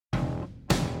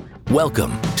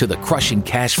Welcome to the Crushing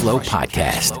Cash Flow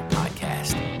Podcast,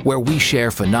 where we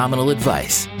share phenomenal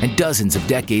advice and dozens of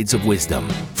decades of wisdom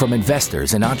from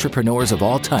investors and entrepreneurs of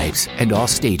all types and all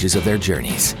stages of their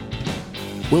journeys.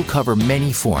 We'll cover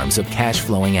many forms of cash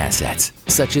flowing assets,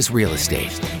 such as real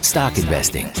estate, stock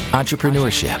investing,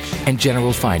 entrepreneurship, and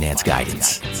general finance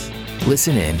guidance.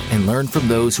 Listen in and learn from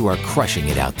those who are crushing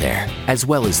it out there, as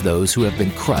well as those who have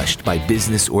been crushed by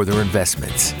business or their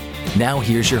investments. Now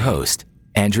here's your host,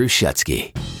 Andrew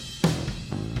Shutsky.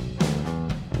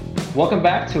 Welcome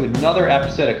back to another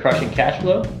episode of Crushing Cash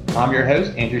Flow. I'm your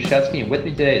host, Andrew Shutsky, and with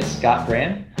me today is Scott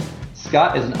Brand.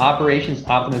 Scott is an operations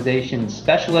optimization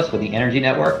specialist with the Energy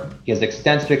Network. He has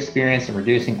extensive experience in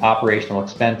reducing operational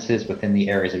expenses within the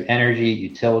areas of energy,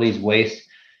 utilities, waste,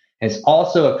 and is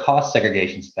also a cost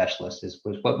segregation specialist, is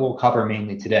what we'll cover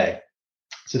mainly today.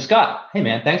 So Scott, hey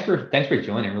man, thanks for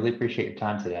joining. Really appreciate your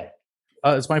time today.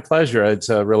 It's my pleasure. It's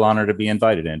a real honor to be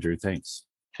invited, Andrew. Thanks.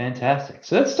 Fantastic.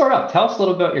 So let's start off. Tell us a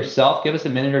little bit about yourself. Give us a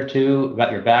minute or two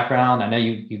about your background. I know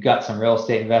you've got some real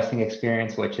estate investing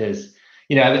experience, which is,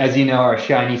 as you know, our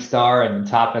shiny star and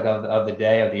topic of the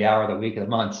day, of the hour, of the week, of the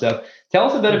month. So tell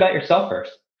us a bit about yourself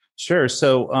first. Sure.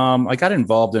 So I got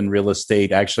involved in real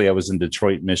estate. Actually, I was in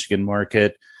Detroit, Michigan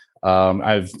market.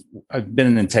 I've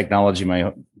been in technology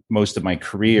most of my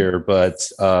career, but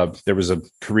there was a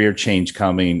career change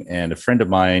coming, and a friend of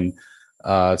mine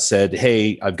said,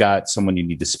 "Hey, I've got someone you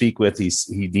need to speak with. He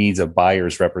needs a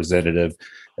buyer's representative.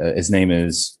 His name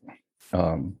is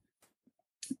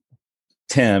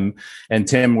Tim, and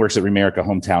Tim works at Remerica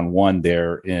Hometown One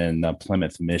there in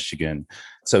Plymouth, Michigan."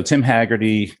 So Tim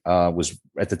Haggerty was,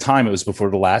 at the time, it was before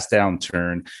the last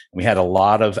downturn. We had a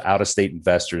lot of out-of-state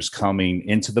investors coming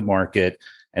into the market,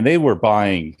 and they were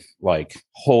buying like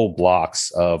whole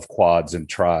blocks of quads and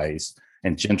tris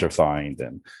and gentrifying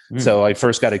them. So I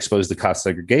first got exposed to cost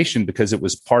segregation because it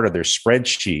was part of their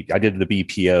spreadsheet. I did the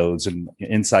BPOs and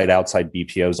inside, outside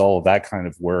BPOs, all of that kind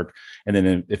of work. And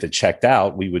then if it checked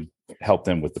out, we would help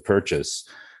them with the purchase.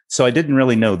 So I didn't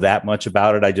really know that much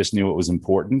about it. I just knew it was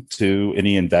important to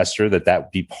any investor that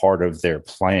would be part of their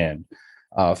plan.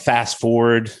 Fast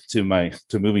forward to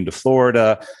moving to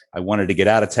Florida. I wanted to get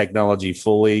out of technology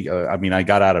fully. I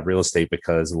got out of real estate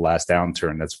because of the last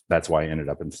downturn. That's why I ended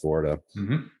up in Florida.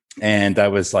 Mm-hmm. And I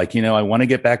was like, I want to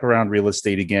get back around real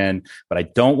estate again, but I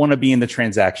don't want to be in the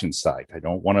transaction side. I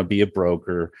don't want to be a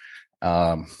broker.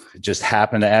 Just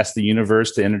happened to ask the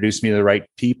universe to introduce me to the right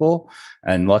people.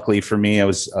 And luckily for me, I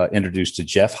was introduced to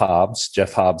Jeff Hobbs.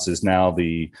 Jeff Hobbs is now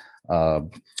the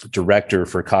director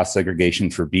for cost segregation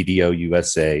for BDO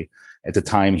USA. At the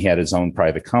time, he had his own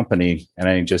private company, and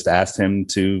I just asked him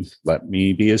to let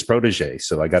me be his protege.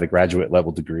 So I got a graduate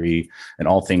level degree in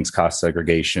all things cost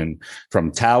segregation,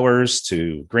 from towers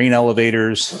to grain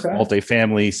elevators,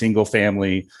 multifamily, single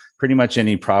family, pretty much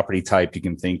any property type you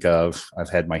can think of, I've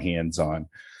had my hands on.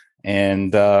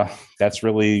 And that's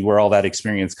really where all that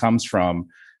experience comes from.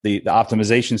 The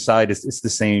optimization side it's the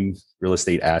same real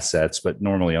estate assets, but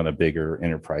normally on a bigger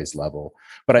enterprise level.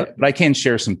 But I can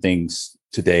share some things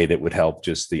today that would help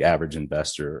just the average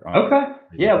investor. Okay.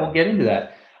 Yeah, we'll get into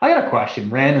that. I got a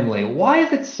question randomly. Why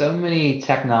is it so many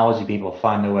technology people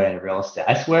find their way into real estate?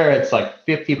 I swear it's like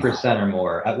 50% or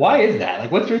more. Why is that?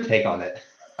 Like, what's your take on it?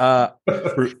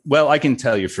 Well, I can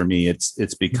tell you, for me,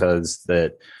 it's because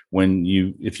that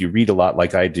if you read a lot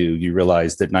like I do, you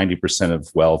realize that 90% of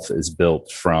wealth is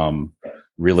built from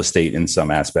real estate in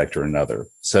some aspect or another.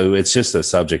 So it's just a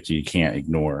subject you can't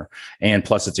ignore. And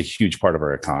plus, it's a huge part of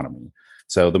our economy.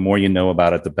 So the more you know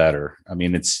about it, the better. I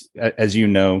mean, it's, as you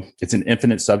know, it's an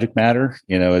infinite subject matter.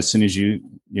 As soon as you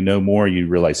know more, you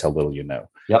realize how little you know.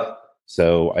 Yep.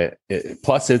 So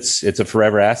plus it's a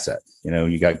forever asset.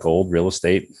 You got gold, real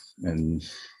estate, and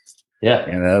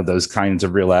those kinds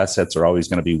of real assets are always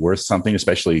going to be worth something,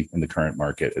 especially in the current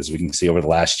market. As we can see over the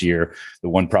last year, the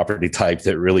one property type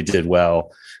that really did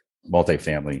well,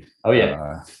 multifamily. Oh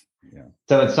yeah.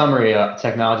 So in summary,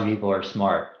 technology people are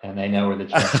smart and they know where the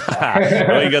trends are.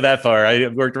 Well, you go that far. I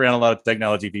worked around a lot of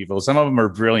technology people. Some of them are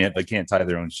brilliant, but can't tie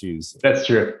their own shoes. That's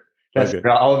true. True.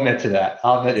 I'll admit to that.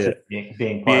 I'll admit to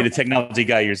being a technology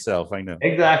guy yourself. I know.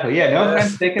 Exactly. Yeah. No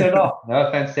offense taken at all. No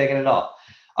offense taken at all.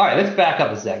 All right. Let's back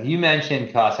up a second. You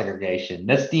mentioned cost segregation.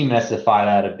 Let's demystify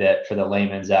that a bit for the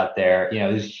layman's out there.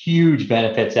 There's huge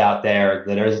benefits out there.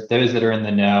 There's those that are in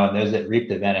the know and those that reap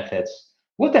the benefits.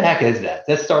 What the heck is that?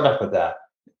 Let's start off with that.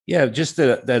 Yeah, just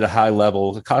at a high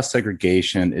level, the cost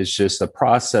segregation is just a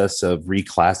process of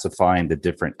reclassifying the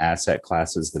different asset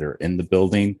classes that are in the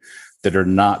building that are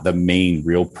not the main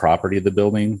real property of the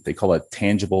building. They call it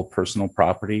tangible personal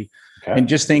property. Okay. And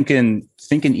just think in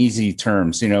easy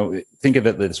terms, think of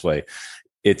it this way.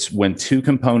 It's when two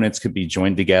components could be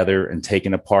joined together and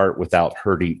taken apart without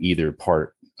hurting either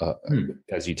part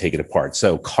as you take it apart.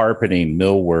 So carpeting,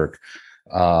 millwork,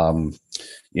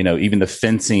 even the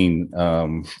fencing,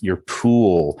 your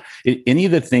pool, any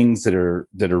of the things that are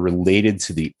related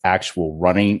to the actual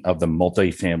running of the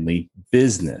multifamily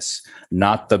business,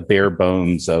 not the bare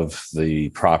bones of the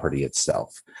property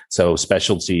itself. So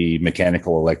specialty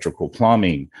mechanical, electrical,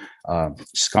 plumbing,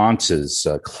 sconces,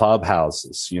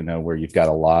 clubhouses, where you've got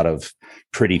a lot of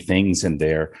pretty things in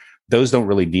there. Those don't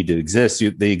really need to exist.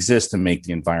 They exist to make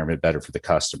the environment better for the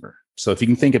customer. So if you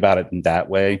can think about it in that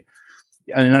way,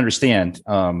 and understand,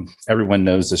 everyone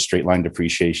knows the straight line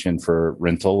depreciation for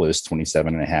rental is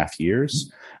 27 and a half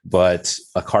years, but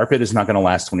a carpet is not going to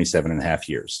last 27 and a half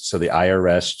years. So the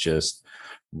IRS just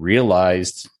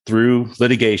realized through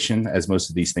litigation, as most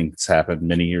of these things happened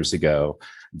many years ago,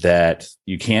 that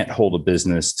you can't hold a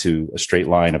business to a straight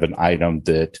line of an item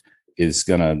that is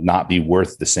going to not be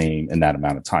worth the same in that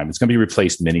amount of time. It's going to be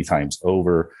replaced many times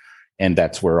over. And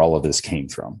that's where all of this came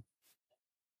from.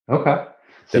 Okay.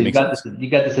 So you got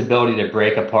this ability to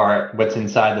break apart what's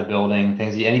inside the building,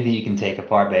 anything you can take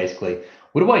apart, basically.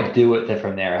 What do I do with it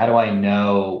from there? How do I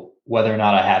know whether or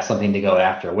not I have something to go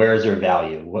after? Where is their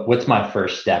value? What's my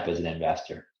first step as an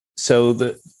investor?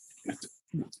 So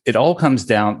it all comes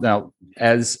down now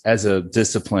as a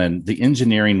discipline. The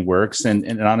engineering works,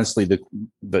 and honestly, the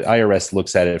IRS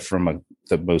looks at it from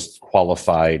the most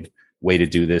qualified way to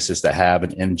do this is to have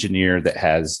an engineer that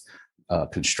has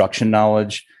construction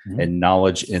knowledge and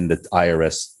knowledge in the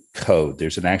IRS code.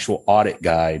 There's an actual audit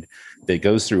guide that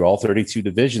goes through all 32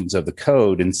 divisions of the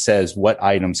code and says what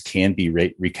items can be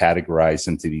recategorized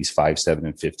into these 5, 7,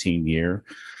 and 15 year.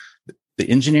 The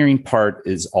engineering part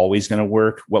is always going to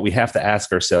work. What we have to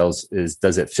ask ourselves is,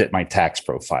 does it fit my tax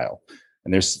profile?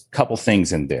 And there's a couple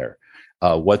things in there.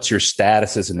 What's your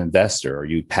status as an investor? Are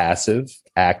you passive,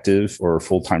 active, or a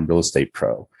full-time real estate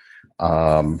pro?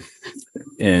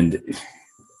 And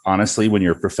honestly, when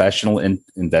you're a professional in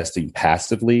investing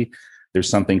passively, there's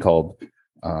something called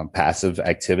passive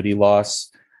activity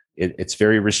loss. It's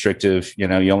very restrictive. You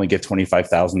only get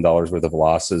 $25,000 worth of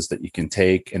losses that you can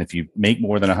take. And if you make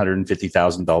more than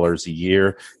 $150,000 a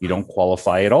year, you don't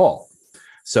qualify at all.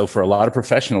 So for a lot of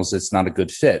professionals, it's not a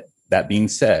good fit. That being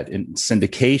said, in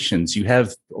syndications, you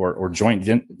have, or joint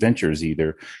ventures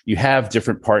either, you have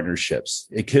different partnerships.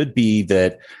 It could be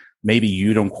that maybe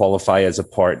you don't qualify as a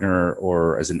partner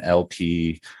or as an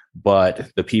LP, but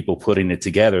the people putting it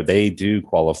together, they do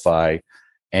qualify.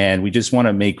 And we just want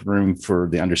to make room for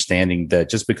the understanding that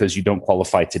just because you don't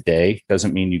qualify today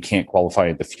doesn't mean you can't qualify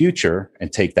in the future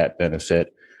and take that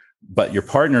benefit. But your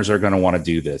partners are going to want to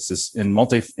do this. In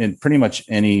pretty much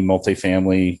any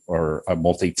multifamily or a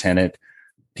multi-tenant,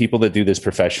 people that do this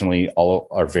professionally all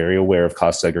are very aware of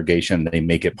cost segregation. They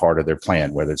make it part of their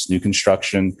plan, whether it's new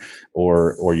construction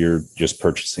or you're just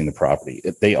purchasing the property.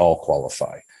 They all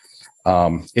qualify.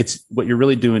 It's what you're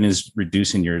really doing is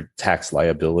reducing your tax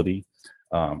liability.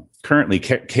 Currently,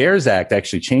 CARES Act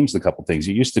actually changed a couple things.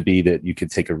 It used to be that you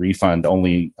could take a refund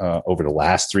only over the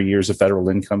last 3 years of federal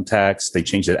income tax. They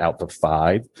changed it out to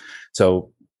 5.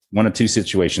 So one of two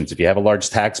situations: if you have a large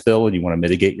tax bill and you want to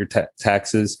mitigate your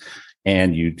taxes,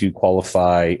 and you do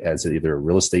qualify as either a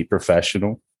real estate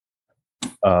professional,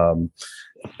 or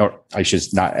I should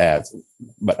not add,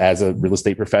 but as a real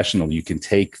estate professional, you can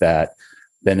take that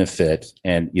benefit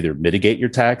and either mitigate your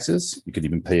taxes. You could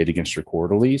even pay it against your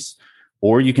quarterlies,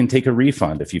 or you can take a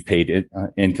refund if you've paid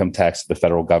income tax to the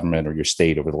federal government or your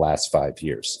state over the last 5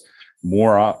 years.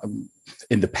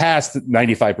 In the past,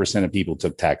 95% of people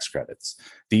took tax credits.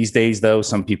 These days, though,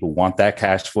 some people want that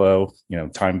cash flow.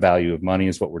 Time value of money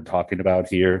is what we're talking about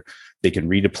here. They can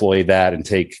redeploy that and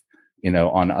take,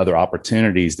 on other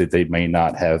opportunities that they may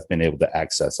not have been able to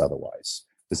access otherwise.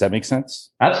 Does that make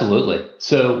sense? Absolutely.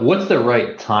 So what's the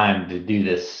right time to do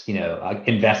this,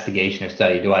 investigation or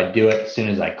study? Do I do it as soon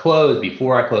as I close,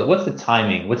 before I close? What's the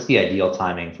timing? What's the ideal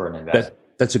timing for an investor?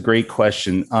 That's a great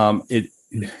question.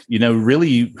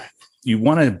 Really, you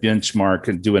want to benchmark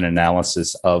and do an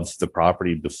analysis of the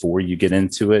property before you get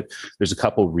into it. There's a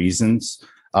couple reasons.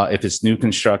 If it's new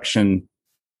construction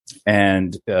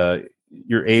and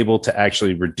you're able to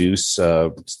actually reduce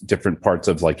different parts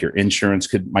of like your insurance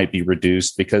might be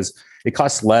reduced because it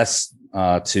costs less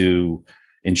to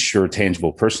insure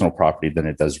tangible personal property than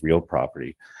it does real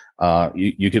property.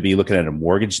 You could be looking at a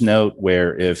mortgage note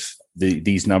where if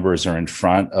these numbers are in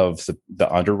front of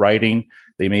the underwriting,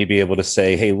 They may be able to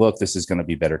say, hey, look, this is going to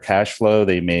be better cash flow.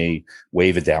 They may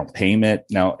waive a down payment.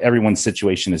 Now, everyone's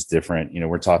situation is different.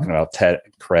 We're talking about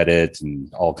credit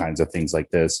and all kinds of things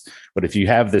like this. But if you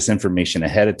have this information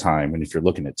ahead of time, and if you're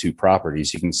looking at two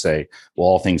properties, you can say, well,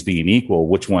 all things being equal,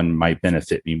 which one might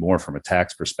benefit me more from a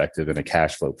tax perspective and a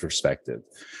cash flow perspective?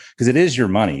 Because it is your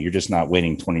money. You're just not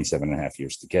waiting 27 and a half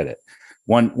years to get it.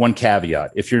 One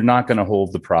caveat, if you're not going to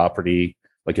hold the property,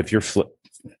 like if you're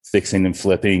fixing and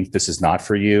flipping, this is not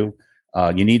for you.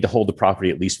 You need to hold the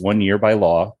property at least 1 year by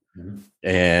law. Mm-hmm.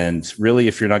 And really,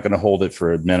 if you're not going to hold it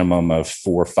for a minimum of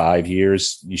 4 or 5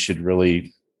 years, you should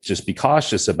really just be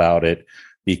cautious about it,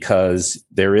 because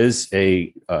there is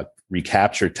a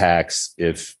recapture tax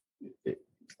if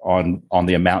on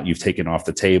the amount you've taken off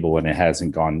the table and it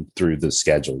hasn't gone through the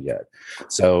schedule yet.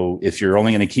 So if you're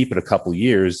only going to keep it a couple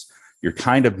years, you're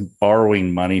kind of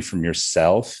borrowing money from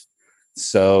yourself.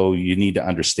 So you need to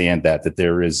understand that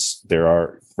there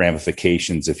are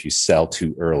ramifications if you sell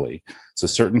too early. So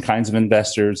certain kinds of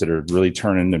investors that are really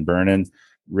turning and burning,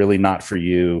 really not for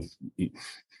you.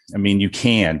 I mean, you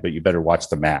can, but you better watch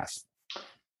the math.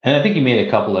 And I think you made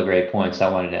a couple of great points I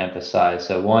wanted to emphasize.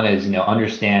 So one is,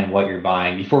 understand what you're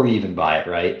buying before you even buy it,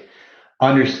 right?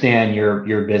 Understand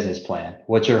your business plan.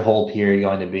 What's your hold period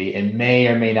going to be? It may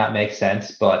or may not make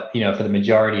sense, but for the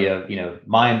majority of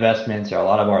my investments or a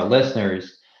lot of our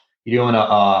listeners, you're doing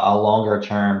a longer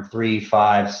term 3,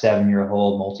 5, 7 year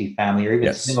hold multifamily or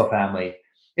even single family.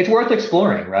 It's worth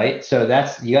exploring, right? So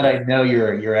you got to know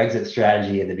your exit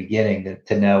strategy at the beginning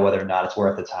to know whether or not it's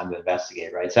worth the time to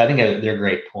investigate, right? So I think they're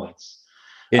great points.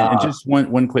 And just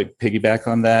one quick piggyback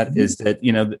on that is that,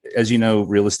 as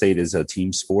real estate is a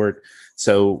team sport.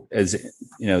 So as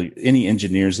any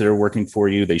engineers that are working for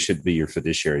you, they should be your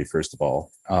fiduciary, first of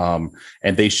all.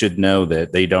 And they should know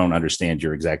that they don't understand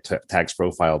your exact tax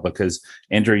profile, because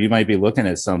Andrew, you might be looking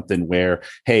at something where,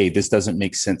 hey, this doesn't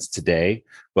make sense today,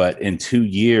 but in 2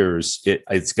 years,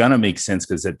 it's going to make sense,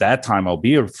 because at that time, I'll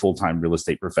be a full-time real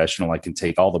estate professional. I can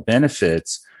take all the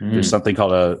benefits. There's something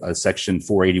called a Section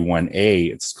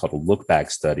 481A. It's called a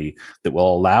look-back study that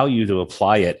will allow you to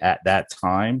apply it at that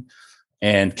time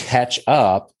and catch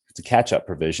up. It's a catch-up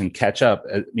provision. Catch up,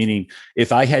 meaning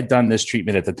if I had done this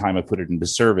treatment at the time I put it into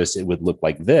service, it would look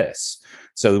like this.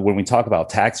 So when we talk about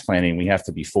tax planning, we have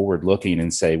to be forward-looking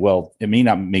and say, well, it may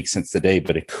not make sense today,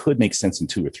 but it could make sense in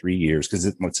 2 or 3 years.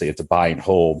 Because let's say it's a buy and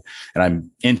hold, and I'm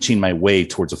inching my way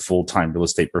towards a full-time real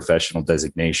estate professional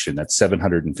designation. That's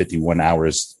 751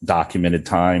 hours documented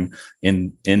time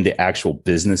in the actual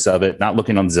business of it, not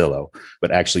looking on Zillow,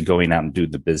 but actually going out and do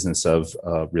the business of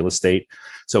real estate.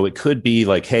 So it could be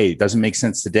like, hey, it doesn't make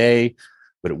sense today,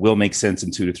 but it will make sense in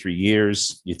 2 to 3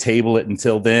 years. You table it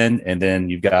until then, and then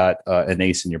you've got an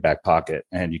ace in your back pocket,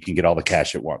 and you can get all the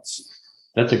cash at once.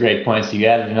 That's a great point. So you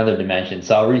added another dimension.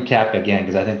 So I'll recap again,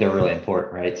 because I think they're really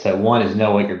important, right? So one is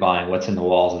know what you're buying, what's in the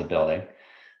walls of the building.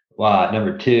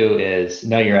 Number 2 is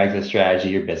know your exit strategy,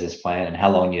 your business plan, and how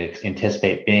long you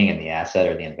anticipate being in the asset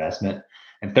or the investment.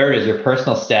 And third is your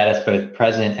personal status, both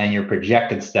present and your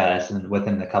projected status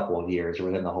within the couple of years or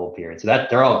within the whole period. So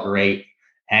they're all great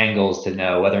angles to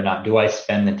know whether or not do I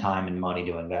spend the time and money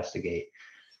to investigate.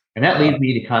 And that leads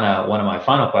me to kind of one of my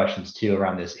final questions too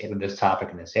around this topic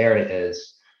in this area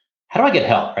is, how do I get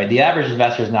help, right? The average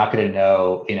investor is not going to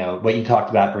know, what you talked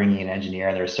about, bringing an engineer,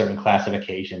 and there are certain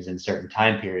classifications in certain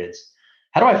time periods.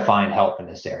 How do I find help in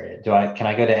this area? Can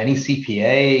I go to any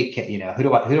CPA? Who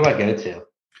do I go to?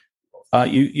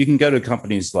 You can go to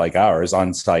companies like ours,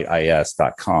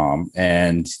 onsiteis.com,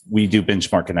 and we do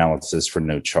benchmark analysis for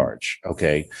no charge.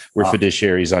 Okay. We're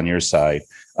fiduciaries on your side.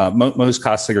 Most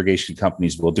cost segregation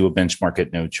companies will do a benchmark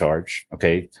at no charge.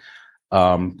 Okay.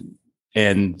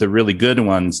 And the really good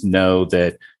ones know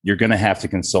that you're going to have to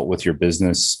consult with your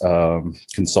business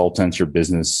consultants, your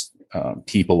business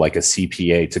people like a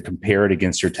CPA to compare it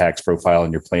against your tax profile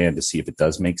and your plan to see if it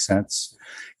does make sense.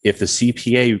 If the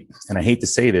CPA, and I hate to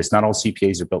say this, not all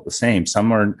CPAs are built the same.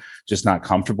 Some are just not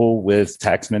comfortable with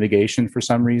tax mitigation for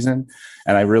some reason.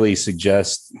 And I really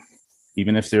suggest,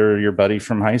 even if they're your buddy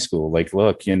from high school, like,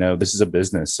 look, this is a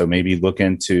business. So maybe look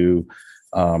into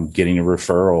getting a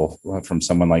referral from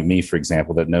someone like me, for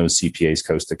example, that knows CPAs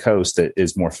coast to coast, that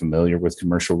is more familiar with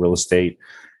commercial real estate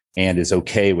and is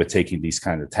okay with taking these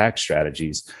kind of tax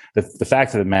strategies. The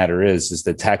fact of the matter is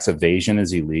that tax evasion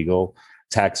is illegal.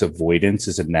 Tax avoidance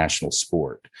is a national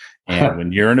sport. And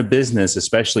when you're in a business,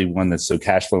 especially one that's so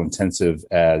cash flow intensive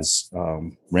as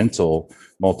rental,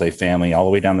 multifamily, all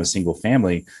the way down to single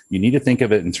family, you need to think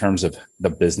of it in terms of the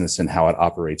business and how it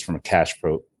operates from a cash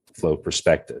flow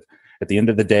perspective. At the end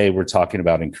of the day, we're talking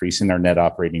about increasing our net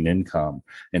operating income.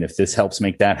 And if this helps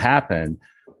make that happen,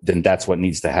 then that's what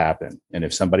needs to happen. And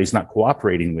if somebody's not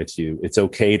cooperating with you, it's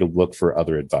okay to look for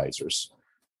other advisors.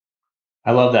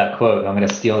 I love that quote. I'm going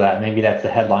to steal that. Maybe that's the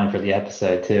headline for the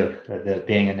episode too, the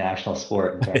being a national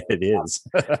sport. It is.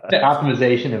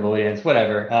 Optimization, avoidance,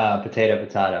 whatever,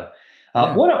 potato.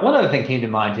 Yeah. One other thing came to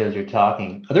mind too as you're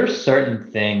talking. Are there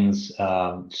certain things,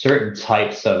 certain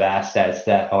types of assets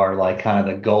that are like kind of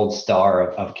the gold star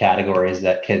of categories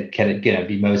that can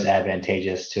be most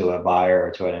advantageous to a buyer or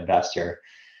to an investor?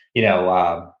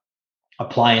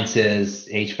 Appliances,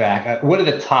 HVAC. What are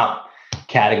the top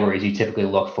categories you typically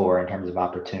look for in terms of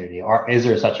opportunity? Or is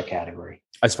there such a category?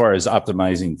 As far as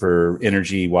optimizing for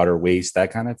energy, water, waste,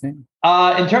 that kind of thing?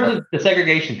 In terms of the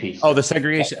segregation piece. Oh, the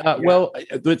segregation. Well,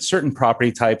 with certain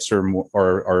property types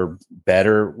are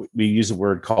better. We use a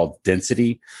word called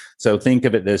density. So think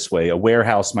of it this way. A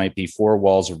warehouse might be 4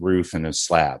 walls, a roof, and a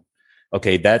slab.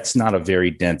 Okay, that's not a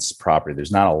very dense property.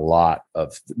 There's not a lot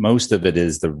of, most of it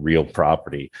is the real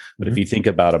property. But if you think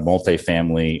about a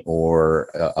multifamily or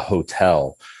a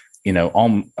hotel,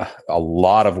 a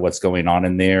lot of what's going on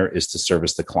in there is to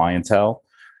service the clientele.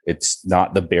 It's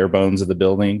not the bare bones of the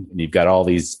building. And you've got all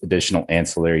these additional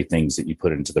ancillary things that you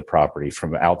put into the property,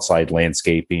 from outside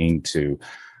landscaping to,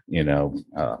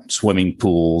 swimming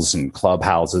pools and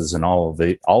clubhouses, and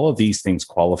all of these things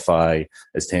qualify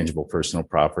as tangible personal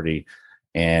property.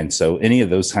 And so any of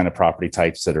those kind of property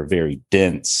types that are very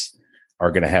dense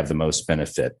are going to have the most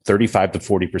benefit. 35 to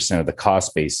 40% of the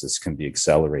cost basis can be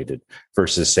accelerated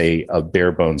versus, say, a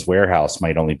bare bones warehouse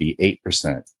might only be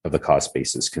 8% of the cost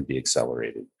basis can be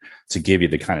accelerated, to give you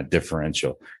the kind of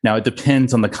differential. Now, it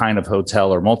depends on the kind of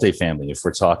hotel or multifamily. If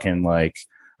we're talking like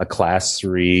a class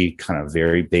 3, kind of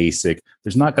very basic,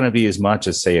 there's not going to be as much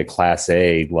as, say, a class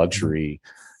A luxury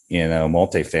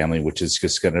multifamily, which is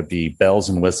just going to be bells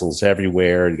and whistles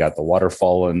everywhere. You got the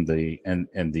waterfall in the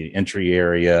entry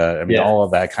area. I mean, all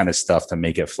of that kind of stuff to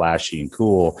make it flashy and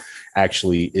cool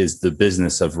actually is the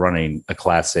business of running a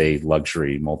class A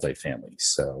luxury multifamily.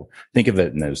 So think of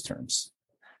it in those terms.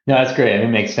 No, that's great. It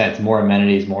makes sense. More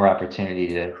amenities, more opportunity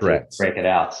to break it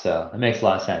out. So it makes a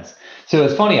lot of sense. So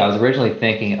it's funny. I was originally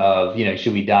thinking of,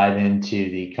 should we dive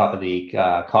into the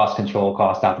cost control,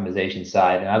 cost optimization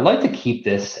side? And I'd like to keep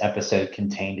this episode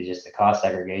contained to just the cost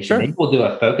segregation. Sure. Maybe we'll do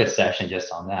a focus session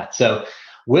just on that. So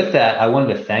with that, I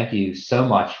wanted to thank you so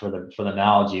much for the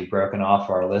knowledge you've broken off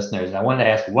for our listeners. And I wanted to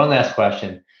ask one last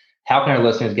question. How can our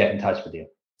listeners get in touch with you?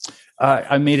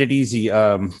 I made it easy.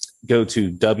 Go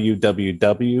to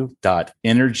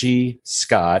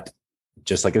www.energyscott,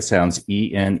 just like it sounds,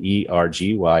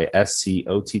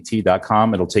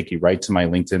 ENERGYSCOTT.com. It'll take you right to my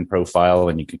LinkedIn profile,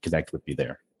 and you can connect with me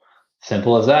there.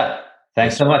 Simple as that.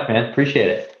 Thanks so much, man. Appreciate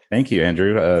it. Thank you,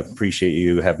 Andrew. Appreciate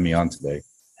you having me on today.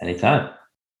 Anytime.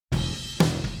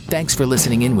 Thanks for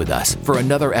listening in with us for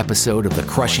another episode of the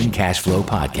Crushing Cash Flow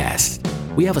Podcast.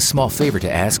 We have a small favor to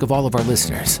ask of all of our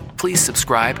listeners. Please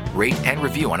subscribe, rate, and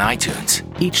review on iTunes.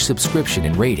 Each subscription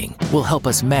and rating will help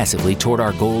us massively toward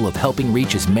our goal of helping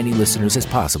reach as many listeners as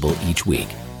possible each week.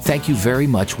 Thank you very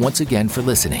much once again for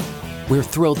listening. We're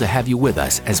thrilled to have you with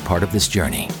us as part of this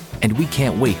journey, and we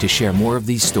can't wait to share more of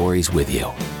these stories with you.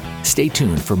 Stay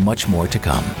tuned for much more to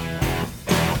come.